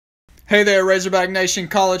Hey there, Razorback Nation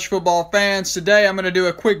college football fans. Today I'm going to do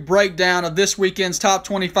a quick breakdown of this weekend's top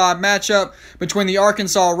 25 matchup between the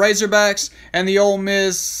Arkansas Razorbacks and the Ole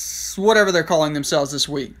Miss, whatever they're calling themselves this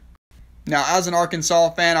week. Now, as an Arkansas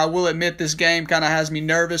fan, I will admit this game kind of has me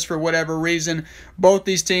nervous for whatever reason. Both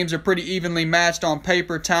these teams are pretty evenly matched on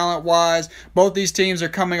paper, talent-wise. Both these teams are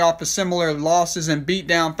coming off of similar losses in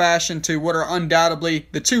beatdown fashion to what are undoubtedly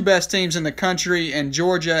the two best teams in the country in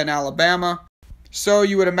Georgia and Alabama. So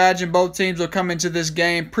you would imagine both teams will come into this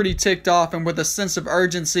game pretty ticked off and with a sense of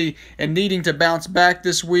urgency and needing to bounce back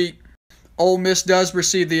this week. Ole Miss does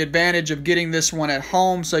receive the advantage of getting this one at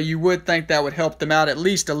home, so you would think that would help them out at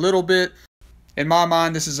least a little bit. In my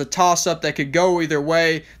mind, this is a toss-up that could go either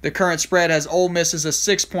way. The current spread has Ole Miss as a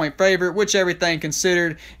 6-point favorite, which everything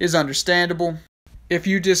considered is understandable. If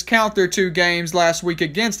you discount their two games last week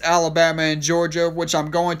against Alabama and Georgia, which I'm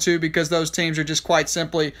going to because those teams are just quite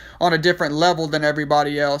simply on a different level than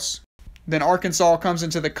everybody else, then Arkansas comes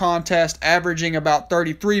into the contest averaging about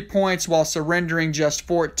 33 points while surrendering just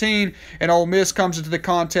 14, and Ole Miss comes into the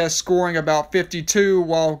contest scoring about 52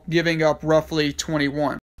 while giving up roughly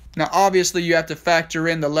 21. Now, obviously, you have to factor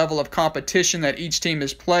in the level of competition that each team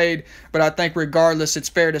has played, but I think regardless, it's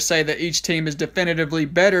fair to say that each team is definitively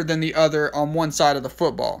better than the other on one side of the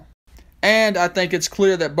football. And I think it's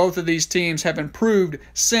clear that both of these teams have improved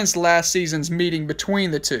since last season's meeting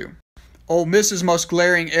between the two. Ole Miss's most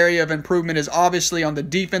glaring area of improvement is obviously on the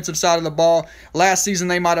defensive side of the ball. Last season,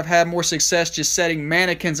 they might have had more success just setting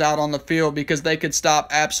mannequins out on the field because they could stop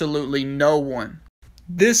absolutely no one.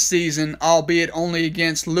 This season, albeit only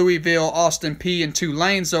against Louisville, Austin Peay, and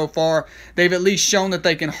Tulane so far, they've at least shown that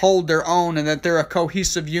they can hold their own and that they're a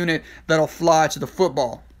cohesive unit that'll fly to the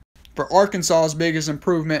football. For Arkansas's biggest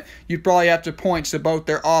improvement, you'd probably have to point to both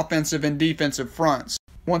their offensive and defensive fronts.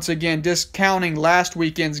 Once again, discounting last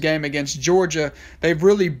weekend's game against Georgia, they've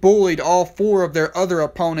really bullied all four of their other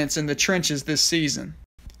opponents in the trenches this season.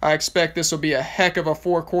 I expect this will be a heck of a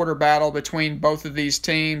four-quarter battle between both of these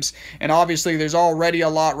teams, and obviously there's already a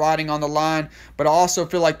lot riding on the line, but I also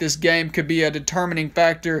feel like this game could be a determining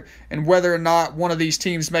factor in whether or not one of these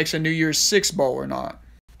teams makes a New Year's Six Bowl or not.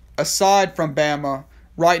 Aside from Bama,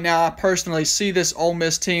 right now I personally see this Ole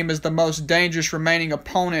Miss team as the most dangerous remaining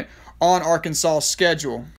opponent on Arkansas's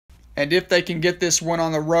schedule. And if they can get this one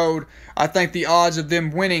on the road, I think the odds of them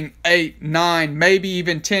winning 8, 9, maybe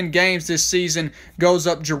even 10 games this season goes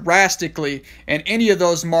up drastically, and any of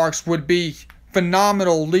those marks would be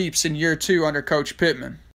phenomenal leaps in year 2 under Coach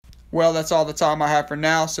Pittman. Well, that's all the time I have for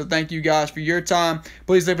now, so thank you guys for your time.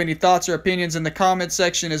 Please leave any thoughts or opinions in the comment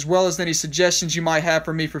section, as well as any suggestions you might have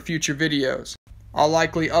for me for future videos. I'll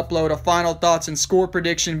likely upload a final thoughts and score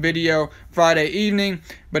prediction video Friday evening.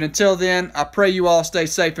 But until then, I pray you all stay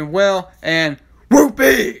safe and well, and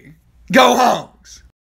whoopee! Go home!